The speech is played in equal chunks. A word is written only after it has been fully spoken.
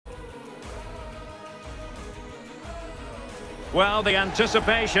Well, the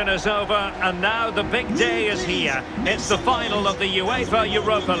anticipation is over, and now the big day is here. It's the final of the UEFA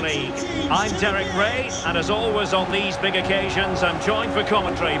Europa League. I'm Derek Ray, and as always on these big occasions, I'm joined for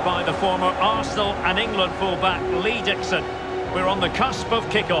commentary by the former Arsenal and England fullback Lee Dixon. We're on the cusp of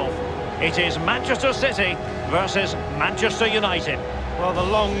kickoff. It is Manchester City versus Manchester United. Well, the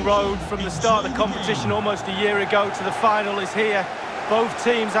long road from the start of the competition almost a year ago to the final is here. Both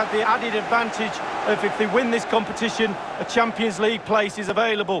teams had the added advantage of, if they win this competition, a Champions League place is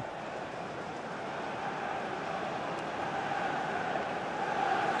available.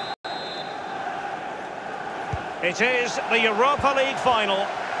 It is the Europa League final,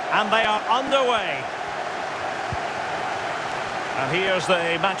 and they are underway. And here's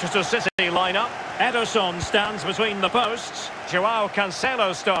the Manchester City lineup. Ederson stands between the posts. Joao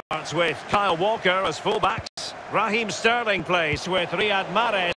Cancelo starts with Kyle Walker as fullbacks. Raheem Sterling plays with Riyad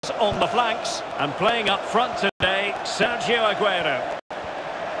Mahrez on the flanks. And playing up front today, Sergio Aguero.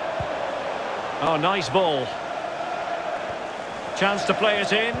 Oh, nice ball. Chance to play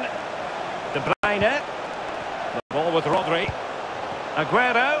it in. De Bruyne. The ball with Rodri.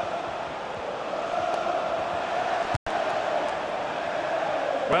 Aguero.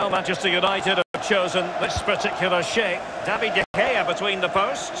 Well, Manchester United have chosen this particular shape. David De Gea between the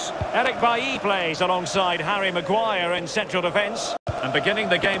posts. Eric Bailly plays alongside Harry Maguire in central defence. And beginning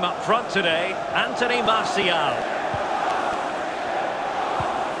the game up front today, Anthony Martial.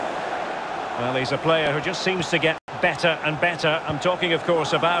 Well, he's a player who just seems to get better and better. I'm talking, of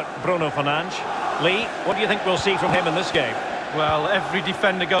course, about Bruno Fernandes. Lee, what do you think we'll see from him in this game? Well, every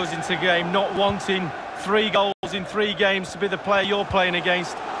defender goes into the game not wanting 3 goals in 3 games to be the player you're playing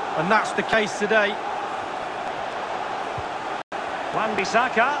against, and that's the case today.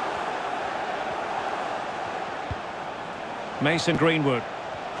 Wan-Bissaka. Mason Greenwood.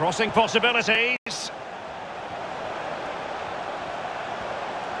 Crossing possibilities.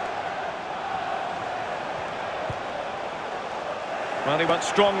 Well, he went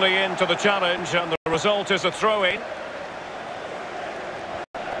strongly into the challenge, and the result is a throw-in.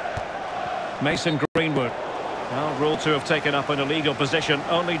 Mason Greenwood. Well, ruled to have taken up an illegal position,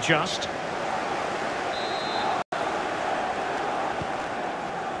 only just.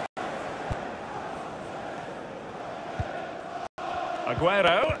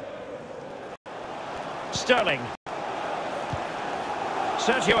 Aguero. Sterling.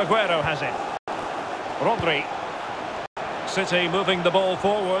 Sergio Aguero has it. Rodri. City moving the ball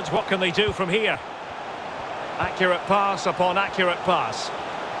forwards. What can they do from here? Accurate pass upon accurate pass.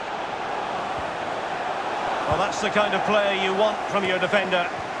 Well, that's the kind of player you want from your defender.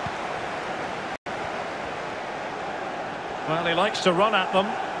 Well, he likes to run at them.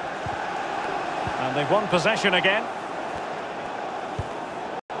 And they've won possession again.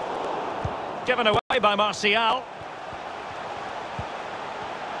 Given away by Martial.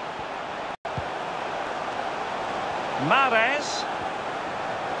 Mahrez.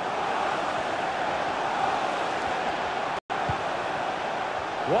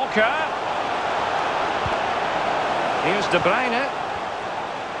 Walker. Here's De Bruyne.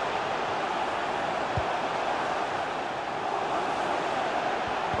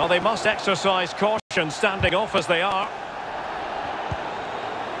 Well, they must exercise caution standing off as they are.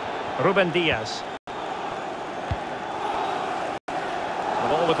 Ruben Diaz. The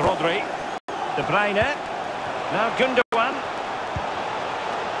ball with Rodri. De Bruyne. Now Gundogan.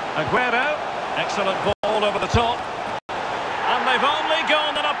 Aguero. Excellent ball over the top. And they've only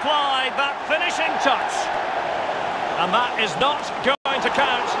gone and applied that finishing touch. And that is not going to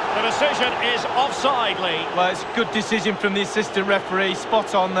count. The decision is offside, Lee. Well, it's a good decision from the assistant referee.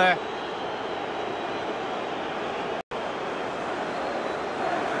 Spot on there.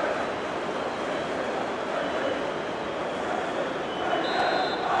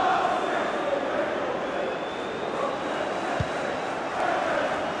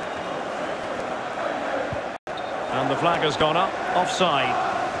 And the flag has gone up. Offside.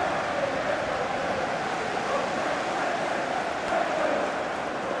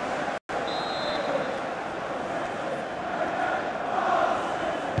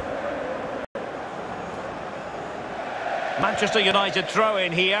 Manchester United throw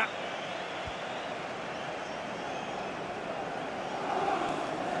in here.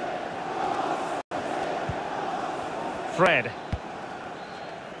 Fred.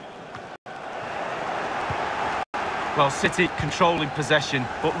 Well, City controlling possession,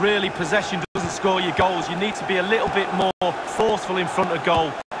 but really possession doesn't score you goals. You need to be a little bit more forceful in front of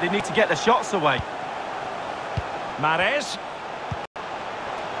goal. They need to get the shots away. Mahrez.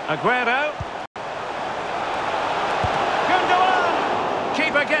 Aguero. Gundogan!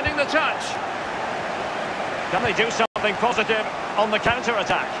 Keeper getting the touch. Can they do something something positive on the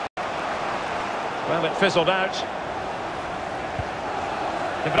counter-attack. Well, it fizzled out.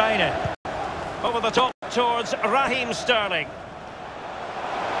 De Bruyne. Over the top towards Raheem Sterling.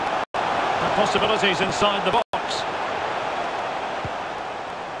 Possibilities inside the box.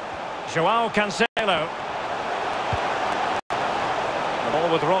 Joao Cancelo. The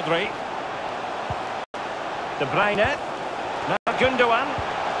ball with Rodri. De Bruyne. Now Gundogan.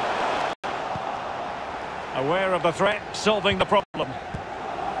 Aware of the threat, solving the problem.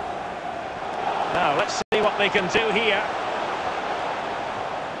 Now let's see what they can do here.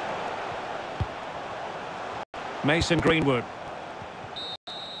 Mason Greenwood.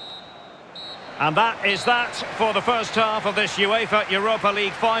 And that is that for the first half of this UEFA Europa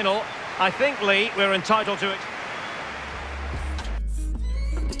League final. I think, Lee, we're entitled to it.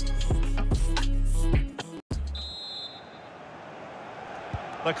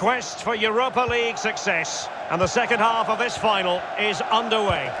 The quest for Europa League success, and the second half of this final is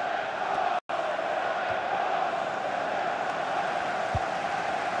underway.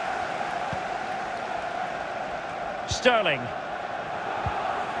 Sterling.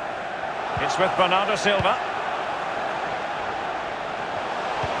 It's with Bernardo Silva.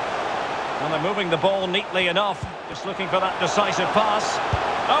 And they're moving the ball neatly enough. Just looking for that decisive pass.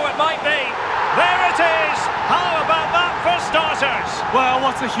 Oh, it might be. There it is. How about that for starters? Well,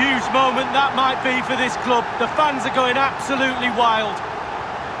 what a huge moment that might be for this club. The fans are going absolutely wild.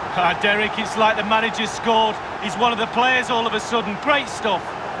 Derek, it's like the manager scored. He's one of the players all of a sudden. Great stuff.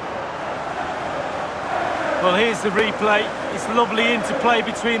 Well, here's the replay. It's lovely interplay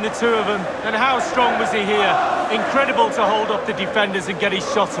between the two of them. And how strong was he here? Incredible to hold up the defenders and get his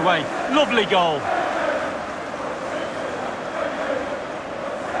shot away. Lovely goal.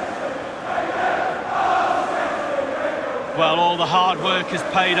 Well, all the hard work has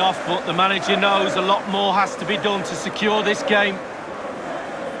paid off, but the manager knows a lot more has to be done to secure this game.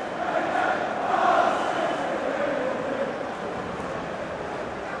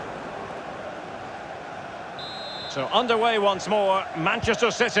 So underway once more,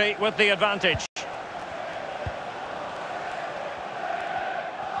 Manchester City with the advantage.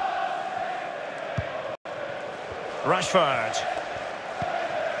 Rashford.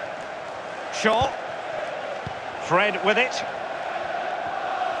 Shaw. Fred with it.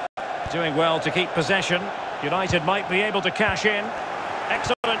 Doing well to keep possession. United might be able to cash in.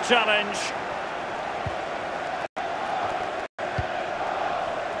 Excellent challenge.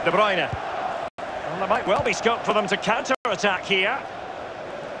 De Bruyne. Well, there might well be scope for them to counter-attack here.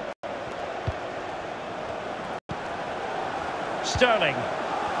 Sterling.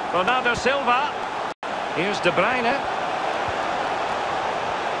 Bernardo Silva. Here's De Bruyne.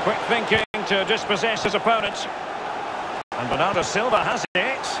 Quick thinking to dispossess his opponent. And Bernardo Silva has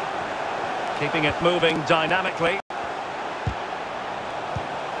it. Keeping it moving dynamically.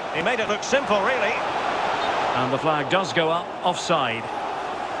 He made it look simple, really. And the flag does go up offside.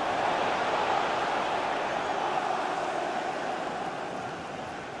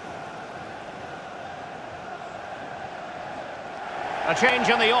 A change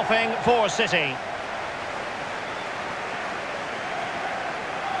in the offing for City.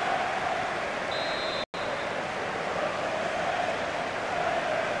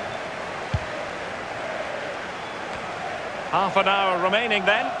 Half an hour remaining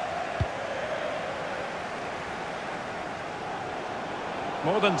then.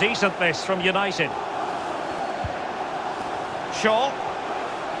 More than decent this from United. Shaw.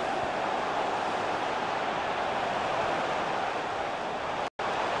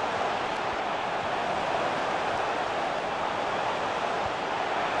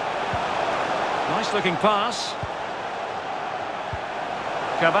 Nice looking pass.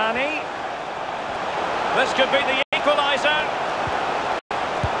 Cavani. This could be the equaliser.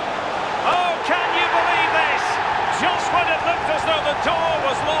 Oh, can you believe this? Just when it looked as though the door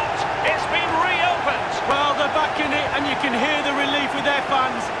was locked, it's been reopened. Well, they're back in it and you can hear the relief with their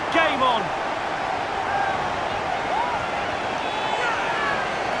fans. Game on.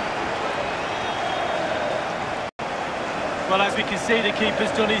 Well, as we can see, the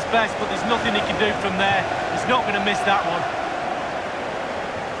keeper's done his best, but there's nothing he can do from there. He's not going to miss that one.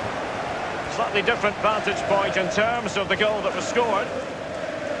 Slightly different vantage point in terms of the goal that was scored.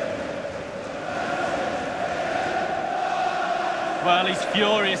 Well, he's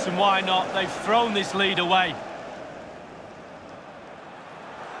furious, and why not? They've thrown this lead away.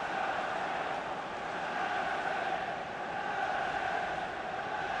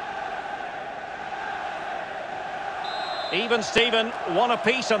 Even Steven, one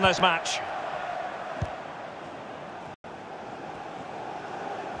apiece in this match.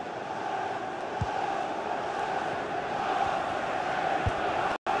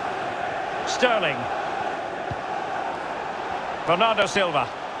 Sterling. Bernardo Silva.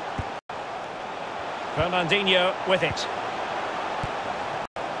 Fernandinho with it.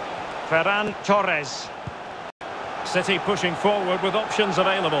 Ferran Torres. City pushing forward with options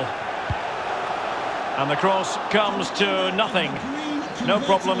available. And the cross comes to nothing. No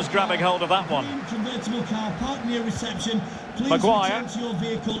problems grabbing hold of that one. Maguire.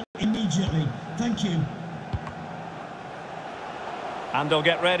 Immediately. Thank you. And they'll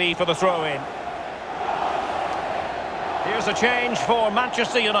get ready for the throw-in. Here's a change for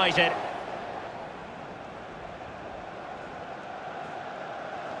Manchester United.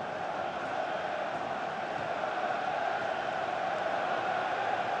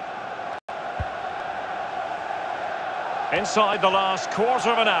 Inside the last quarter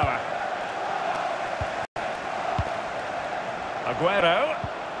of an hour. Aguero.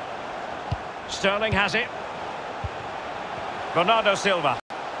 Sterling has it. Bernardo Silva.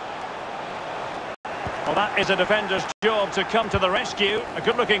 Well, that is a defender's job to come to the rescue. A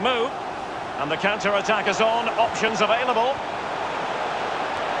good-looking move. And the counter-attack is on. Options available.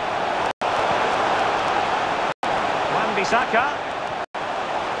 Wan-Bissaka.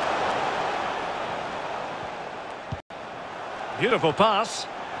 Beautiful pass.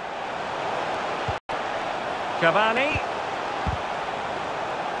 Cavani.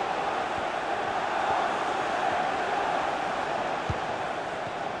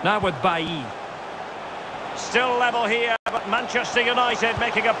 Now with Bailly. Still level here, but Manchester United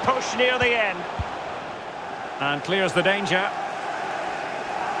making a push near the end. And clears the danger.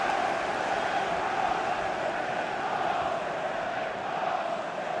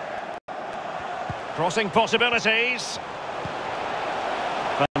 Crossing possibilities.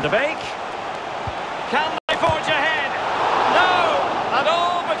 Van de Beek. Can they forge ahead? No! And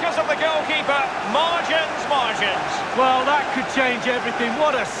all because of the goalkeeper. Margins, margins. Well, that could change everything.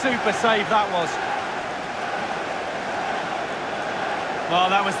 What a super save that was. Well,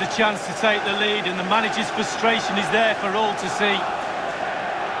 that was the chance to take the lead, and the manager's frustration is there for all to see.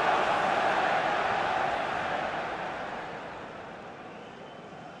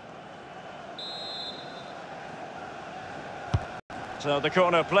 So the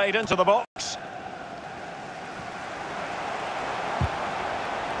corner played into the box.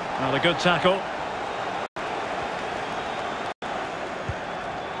 Not a good tackle.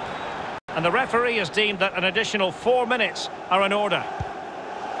 And the referee has deemed that an additional 4 minutes are in order.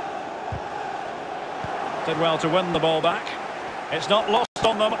 Did well to win the ball back. It's not lost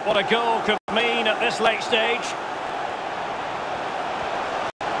on them what a goal could mean at this late stage.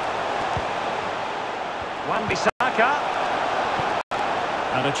 Wan-Bissaka.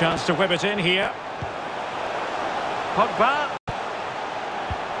 And a chance to whip it in here. Pogba.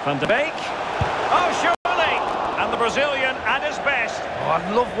 Van de Beek. Oh, surely! And the Brazilian at his best. Oh,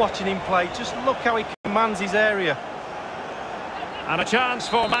 I love watching him play. Just look how he commands his area. And a chance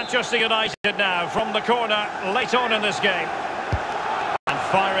for Manchester United now from the corner late on in this game. And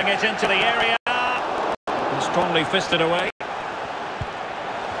firing it into the area. And strongly fisted away.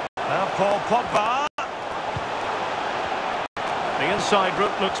 Now Paul Pogba. The inside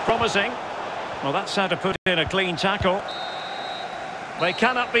route looks promising. Well, that's how to put in a clean tackle. They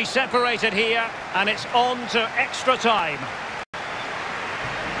cannot be separated here, and it's on to extra time.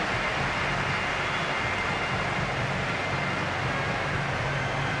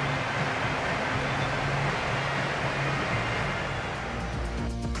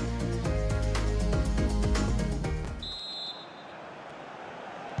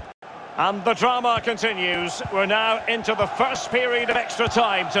 And the drama continues. We're now into the first period of extra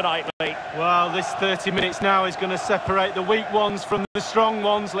time tonight, Lee. Well, this 30 minutes now is going to separate the weak ones from the strong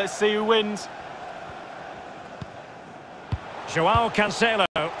ones. Let's see who wins. João Cancelo.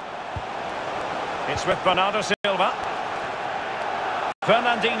 It's with Bernardo Silva.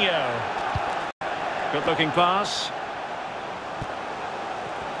 Fernandinho. Good-looking pass.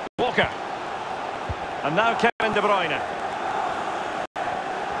 Walker. And now Kevin De Bruyne.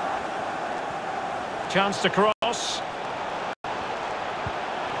 Chance to cross.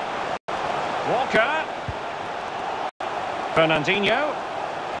 Walker. Fernandinho.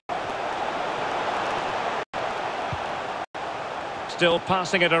 Still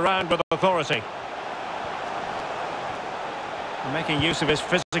passing it around with authority. Making use of his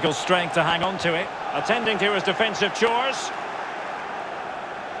physical strength to hang on to it. Attending to his defensive chores.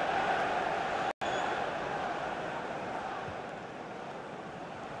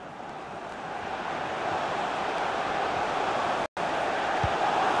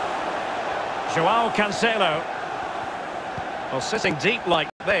 João Cancelo. Well, sitting deep like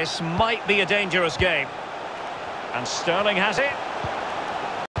this might be a dangerous game. And Sterling has it.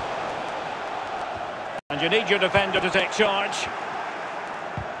 And you need your defender to take charge.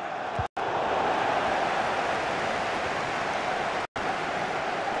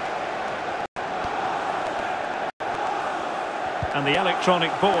 And the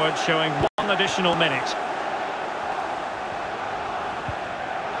electronic board showing 1 additional minute.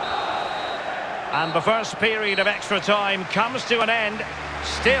 And the first period of extra time comes to an end.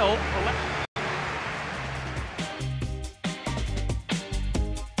 Still...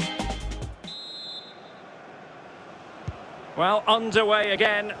 Well, underway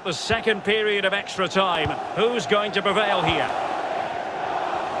again, the second period of extra time. Who's going to prevail here?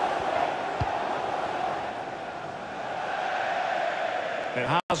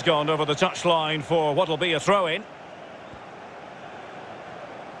 It has gone over the touchline for what will be a throw-in.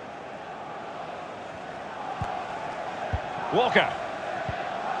 Walker.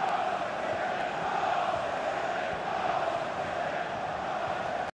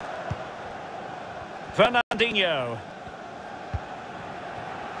 Fernandinho.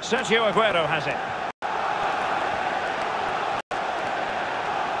 Sergio Aguero has it.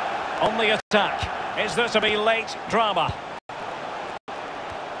 On the attack. Is there to be late drama?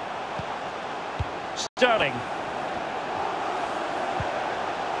 Sterling.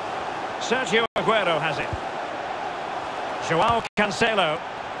 Sergio Aguero has it. Joao Cancelo.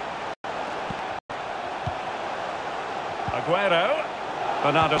 Aguero.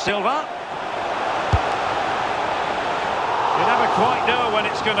 Bernardo Silva. You never quite know when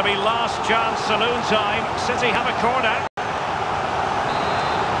it's going to be last chance saloon time. City have a corner.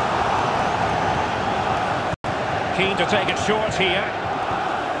 Keen to take it short here.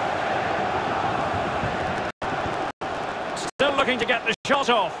 Still looking to get the shot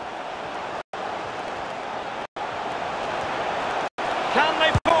off. Can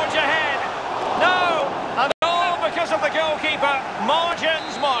they forge ahead? No! And all because of the goalkeeper. Margins.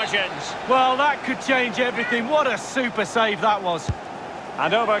 Well, that could change everything. What a super save that was.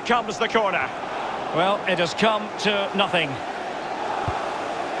 And over comes the corner. Well, it has come to nothing.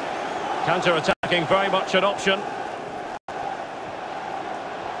 Counter-attacking, very much an option.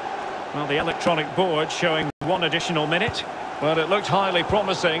 Well, the electronic board showing 1 additional minute. Well, it looked highly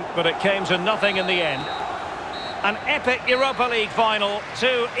promising, but it came to nothing in the end. An epic Europa League final,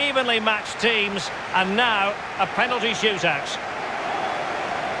 2 evenly matched teams, and now a penalty shootout.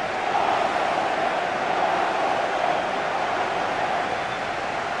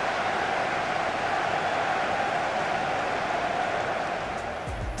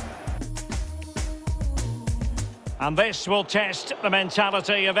 And this will test the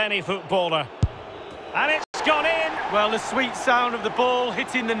mentality of any footballer. And it's gone in! Well, the sweet sound of the ball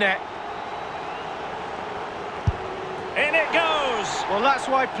hitting the net. In it goes! Well, that's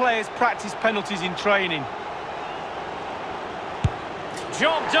why players practice penalties in training.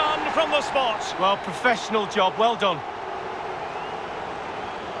 Job done from the spot. Well, professional job, well done.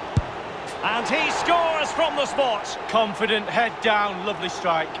 And he scores from the spot. Confident, head down, lovely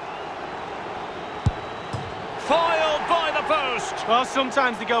strike. Foiled by the post. Well,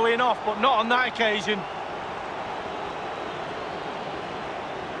 sometimes they go in off, but not on that occasion.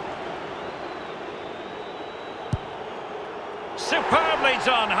 Superbly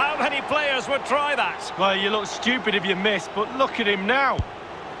done. How many players would try that? Well, you look stupid if you miss, but look at him now.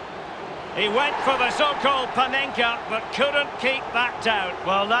 He went for the so-called Panenka, but couldn't keep that down.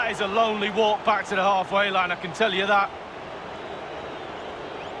 Well, that is a lonely walk back to the halfway line, I can tell you that.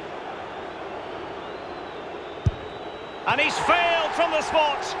 And he's failed from the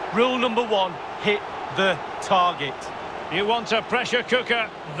spot. Rule number 1, hit the target. You want a pressure cooker?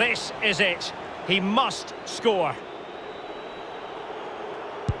 This is it. He must score.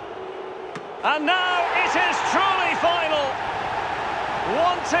 And now it is truly final.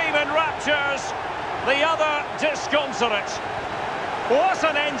 One team in raptures, the other disconsolate. What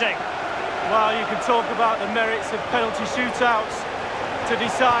an ending. Well, you can talk about the merits of penalty shootouts to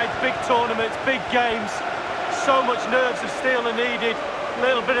decide big tournaments, big games. So much nerves of steel are needed. A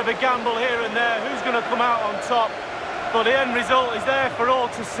little bit of a gamble here and there. Who's going to come out on top? But the end result is there for all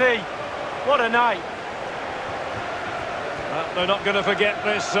to see. What a night. They're not going to forget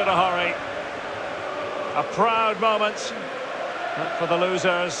this in a hurry. A proud moment. But for the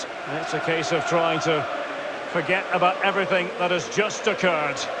losers, it's a case of trying to forget about everything that has just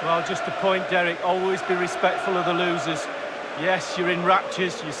occurred. Well, just a point, Derek. Always be respectful of the losers. Yes, you're in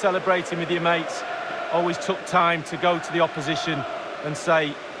raptures. You're celebrating with your mates. Always took time to go to the opposition and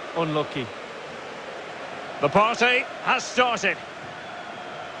say, unlucky. The party has started.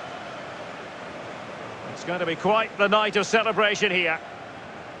 It's going to be quite the night of celebration here.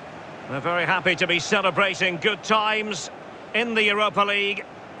 They're very happy to be celebrating good times in the Europa League.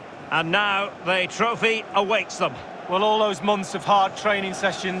 And now the trophy awaits them. Well, all those months of hard training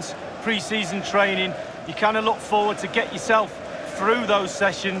sessions, pre-season training, you kind of look forward to get yourself through those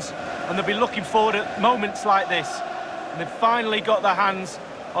sessions, and they'll be looking forward at moments like this. And they've finally got their hands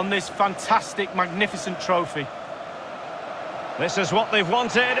on this fantastic, magnificent trophy. This is what they've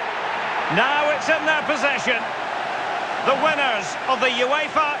wanted. Now it's in their possession. The winners of the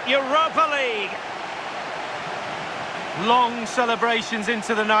UEFA Europa League. Long celebrations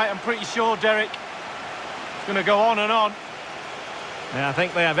into the night. I'm pretty sure, Derek, it's going to go on and on. Yeah, I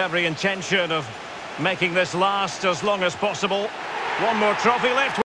think they have every intention of making this last as long as possible. One more trophy left.